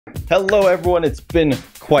Hello everyone, it's been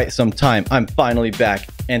quite some time. I'm finally back,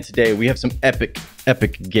 and today we have some epic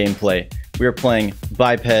gameplay. We are playing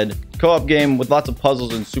Biped co-op game with lots of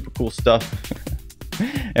puzzles and super cool stuff.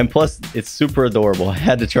 And plus, it's super adorable. I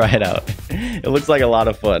had to try it out. It looks like a lot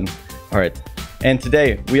of fun. All right, and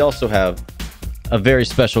today we also have a very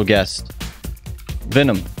special guest.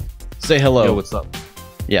 Venom, say hello. Yo, what's up?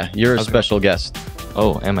 Yeah, you're a special guest.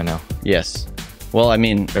 Oh, am I now? Yes. Well, I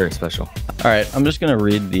mean... Very special. Alright, I'm just going to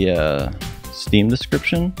read the Steam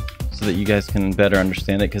description so that you guys can better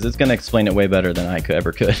understand it, because it's going to explain it way better than I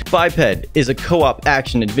ever could. Biped is a co-op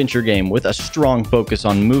action adventure game with a strong focus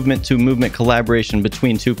on movement-to-movement collaboration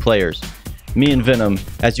between two players. Me and Venom,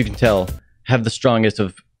 as you can tell, have the strongest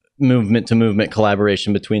of movement-to-movement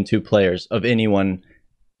collaboration between two players of anyone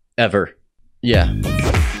ever. Yeah.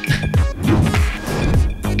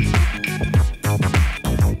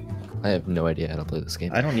 I have no idea how to play this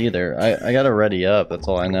game. I don't either. I gotta ready up. That's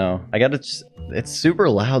all I know. I gotta... It's super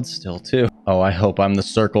loud still, too. Oh, I hope I'm the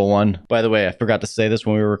circle one. By the way, I forgot to say this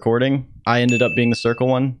when we were recording. I ended up being the circle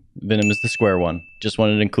one. Venom is the square one. Just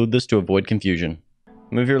wanted to include this to avoid confusion.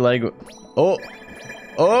 Move your leg. Oh!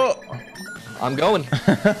 Oh! I'm going.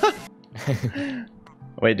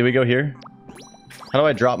 Wait, do we go here? How do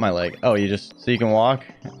I drop my leg? Oh, you just... So you can walk?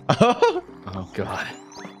 Oh! Oh, God.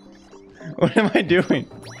 What am I doing?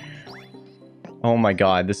 Oh my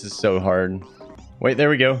god, this is so hard. Wait, there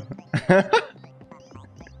we go.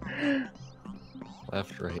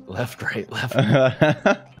 Left, right, left, right, left.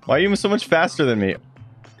 Why are you so much faster than me?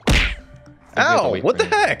 Ow! What the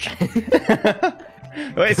heck?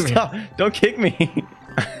 Wait, stop! Don't kick me!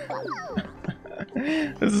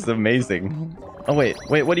 This is amazing. Oh wait,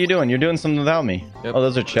 what are you doing? You're doing something without me. Yep. Oh,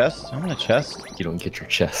 those are chests? I want a chest. You don't get your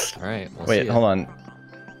chest. Alright, wait, hold on.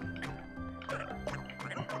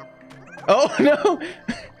 Oh no!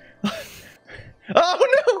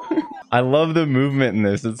 Oh no! I love the movement in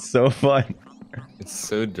this. It's so fun. It's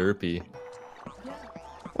so derpy.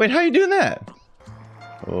 Wait, how are you doing that?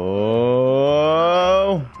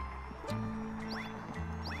 Oh!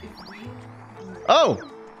 Oh!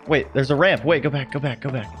 Wait, there's a ramp. Wait, go back.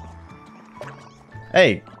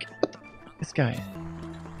 Hey! This guy.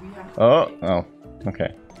 Oh,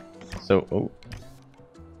 okay. So, oh.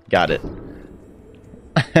 Got it.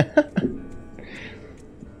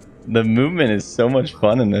 The movement is so much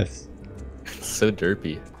fun in this. It's so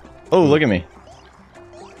derpy. Oh, look at me.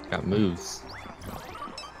 Got moves.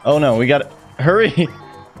 Oh no, we gotta hurry.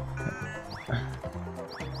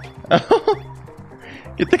 Oh,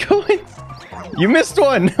 get the coins. You missed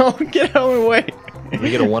one. No, get out of my way. Can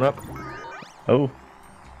we get a 1-up? Oh.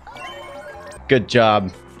 Good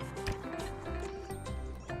job.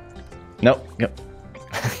 Nope. Yep.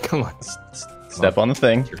 Come on. Step on the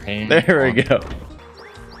thing. Your hand There we go.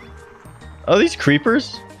 Oh, these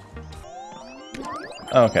creepers?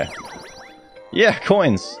 Oh, okay. Yeah,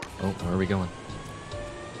 coins. Oh, where are we going?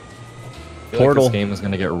 I feel Portal. Like this game is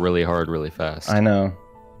gonna get really hard really fast. I know.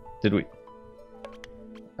 Did we?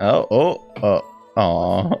 Oh.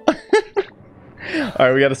 Aw.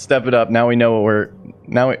 Alright, we gotta step it up. Now we know what we're...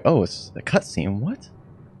 Oh, it's a cutscene. What?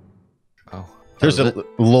 Oh. There's a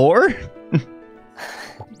lore?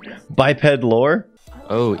 Biped lore?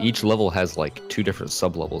 Oh, each level has like 2 different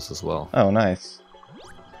sub-levels as well. Oh, nice.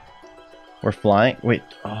 We're flying. Wait.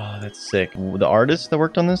 Oh, that's sick. The artist that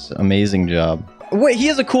worked on this? Amazing job. Wait, he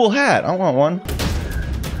has a cool hat. I want one.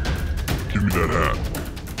 Give me that hat.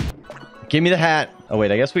 Give me the hat. Oh,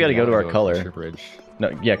 wait. I guess we gotta go to our color. Bridge. No,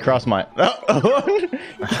 yeah, cross my... Oh,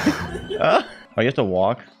 you have to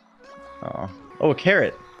walk? Oh, a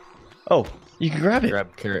carrot. Oh, you can grab it.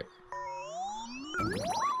 Grab carrot.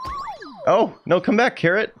 Oh, no, come back,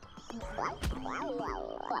 carrot.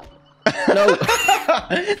 No.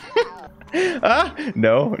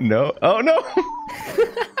 No. Oh, no.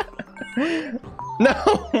 No.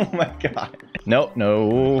 Oh, my God. No.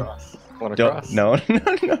 Don't. No.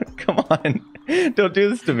 Come on. Don't do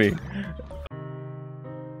this to me.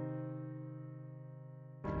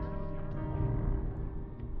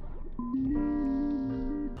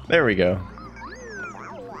 There we go.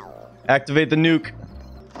 Activate the nuke.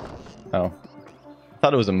 Oh. I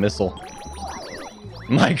thought it was a missile.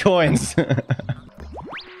 My coins.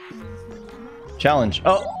 Challenge.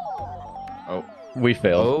 Oh. We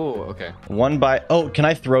failed. Oh, okay. Oh, can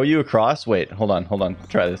I throw you across? Wait, hold on.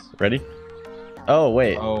 Try this. Ready? Oh,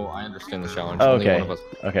 wait. Oh, I understand the challenge. Oh, Only okay. one of us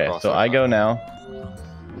Okay, cross so that I go line. now.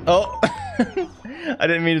 Oh! I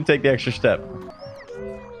didn't mean to take the extra step.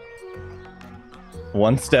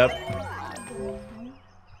 One step.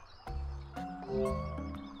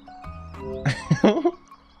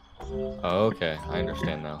 Oh, okay, I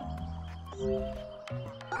understand now.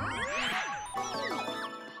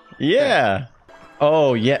 Yeah.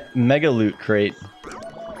 Oh, yeah. Mega loot crate.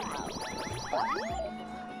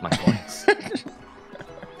 My coins.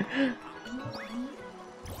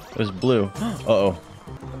 It was blue. Uh-oh.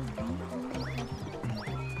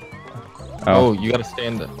 Oh, you gotta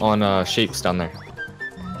stand on shapes down there.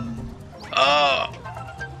 Oh!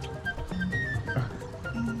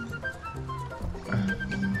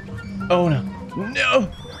 Oh, no.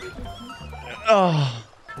 No! Oh.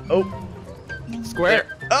 Oh.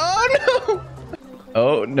 Square. Oh, no!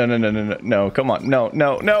 Oh, no, no, no, no, no. No, come on. No,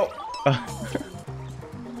 no, no.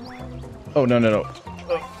 Oh, no, no, no.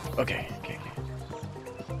 Oh, okay, okay, okay.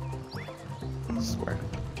 Square.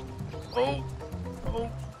 Oh. Oh.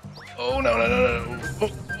 Oh, no, no, no, no. Oh,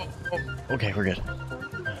 oh, oh. Okay, we're good.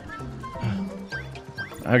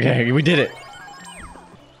 Okay, we did it.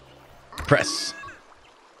 Press.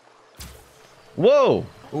 Whoa!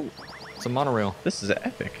 Ooh, it's a monorail. This is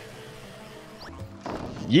epic.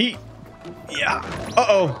 Yeet. Yeah.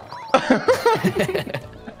 Uh-oh.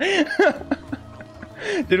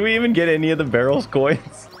 Did we even get any of the barrels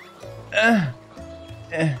coins?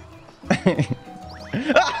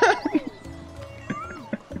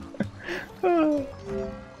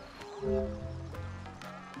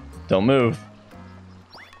 Don't move.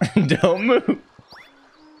 Don't move.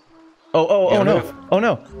 Oh, oh, oh no. Oh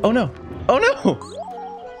no. Oh no. Oh no.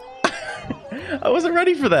 I wasn't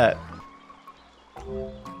ready for that.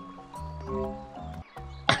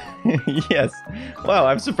 Yes. Wow,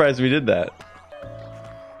 I'm surprised we did that.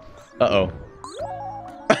 Uh-oh.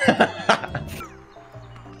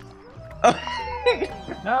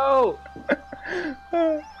 No!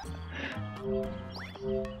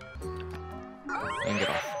 And get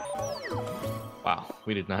off. Wow,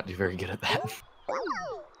 we did not do very good at that.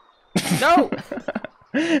 No!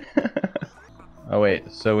 Oh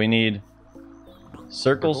wait, so we need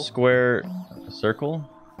circle, square, circle,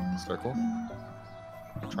 Circle.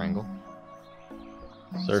 Triangle.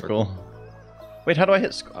 circle. Wait, how do I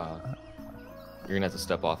hit? You're gonna have to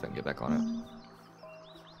step off and get back on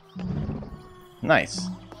it. Nice.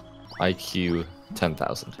 IQ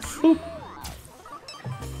 10,000.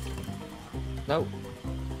 No.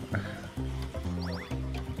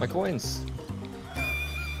 My coins.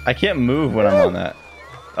 I can't move when I'm on that.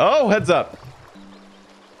 Oh, heads up.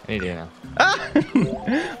 I need you now. Ah!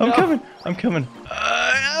 I'm coming. I'm coming.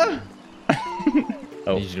 I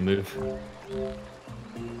Oh. need you to move.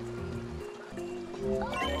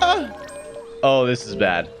 Ah! Oh, this is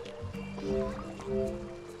bad.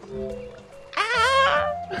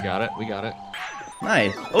 We got it. We got it.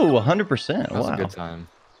 Nice. Oh, 100%. That was Wow. a good time.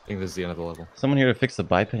 I think this is the end of the level. Someone here to fix the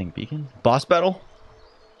bipeding beacon? Boss battle?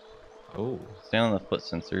 Oh. Stand on the foot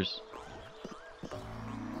sensors.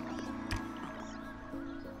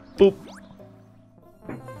 Boop.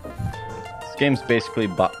 This game's basically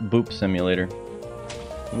boop simulator.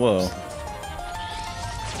 Whoa.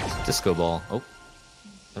 Disco ball. Oh.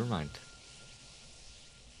 Never mind.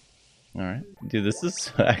 Alright. Dude, this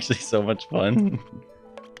is actually so much fun.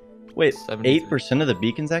 Wait, 73. 8% of the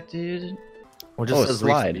beacon's activated? Or just Oh, says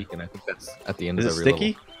slide. beacon. I think that's at the end Is of it every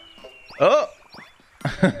sticky? Oh!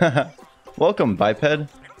 Welcome, Biped. level.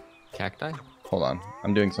 Cacti? Hold on.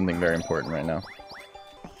 I'm doing something very important right now.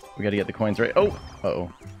 We gotta get the coins right. Oh! Uh-oh.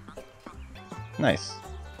 Nice.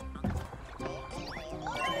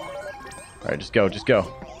 Alright, just go, just go.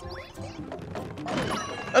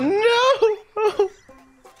 Oh, no!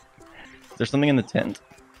 Is there something in the tent?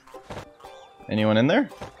 Anyone in there?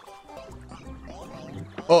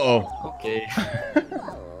 Uh-oh. Okay.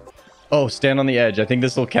 Oh, stand on the edge. I think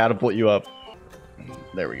this will catapult you up.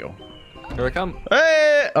 There we go. Here I come.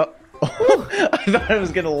 Hey! Oh. I thought I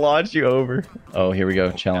was gonna launch you over. Oh, here we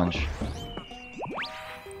go. Challenge.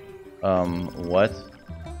 What?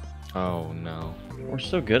 Oh no. We're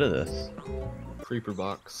so good at this. Creeper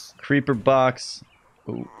box. Creeper box.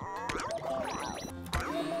 Ooh.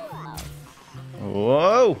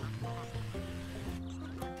 Whoa!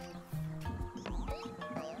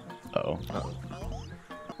 Uh-oh. Oh.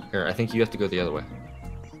 Here, I think you have to go the other way.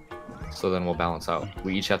 So then we'll balance out.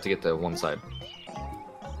 We each have to get to one side.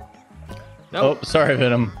 No. Oh, sorry,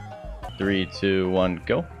 Venom. 3, 2, 1,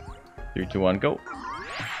 go. 3, 2, 1, go.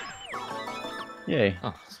 Yay.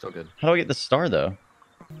 Oh, still good. How do I get the star, though?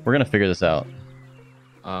 We're gonna figure this out.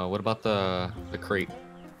 What about the crate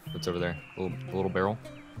that's over there? The little barrel?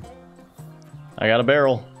 I got a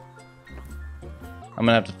barrel. I'm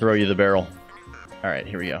gonna have to throw you the barrel. Alright,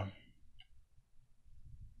 here we go.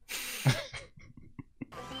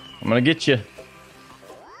 I'm gonna get you.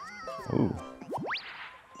 Ooh.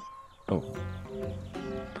 Oh.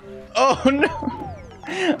 Oh no!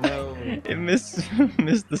 No. It missed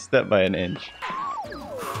the step by an inch.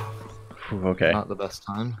 Okay. Not the best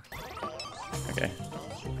time. Okay.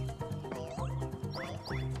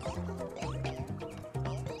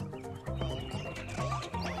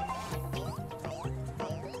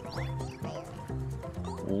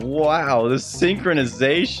 Wow, the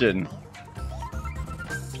synchronization.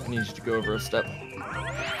 I need you to go over a step.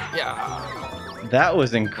 Yeah. That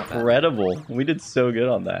was incredible. We did so good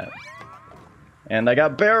on that. And I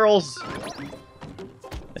got barrels.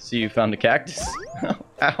 I see you found a cactus.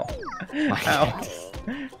 Ow. Ow.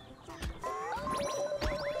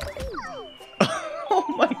 Oh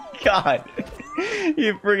my god.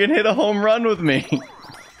 You friggin' hit a home run with me.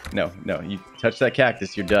 No, you touch that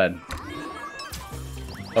cactus, you're done.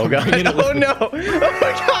 Oh god. Oh no. Oh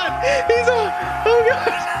my god. He's oh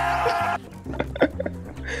god.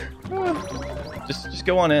 Just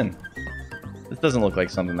go on in. This doesn't look like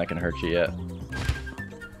something that can hurt you yet.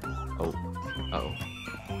 Oh. Uh-oh.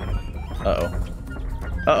 Uh-oh.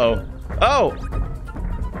 Uh-oh. Oh!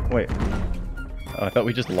 Wait. Oh, I thought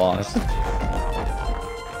we just lost.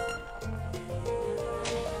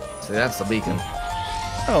 See, that's the beacon.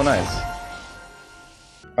 Oh, nice.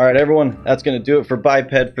 Alright, everyone. That's going to do it for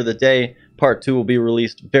Biped for the day. Part 2 will be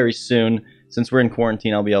released very soon. Since we're in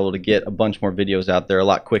quarantine, I'll be able to get a bunch more videos out there a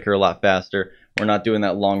lot quicker, a lot faster. We're not doing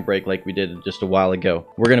that long break like we did just a while ago.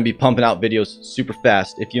 We're going to be pumping out videos super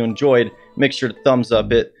fast. If you enjoyed, make sure to thumbs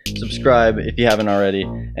up it, subscribe if you haven't already,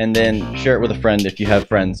 and then share it with a friend if you have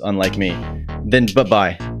friends, unlike me. Then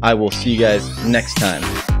bye-bye. I will see you guys next time.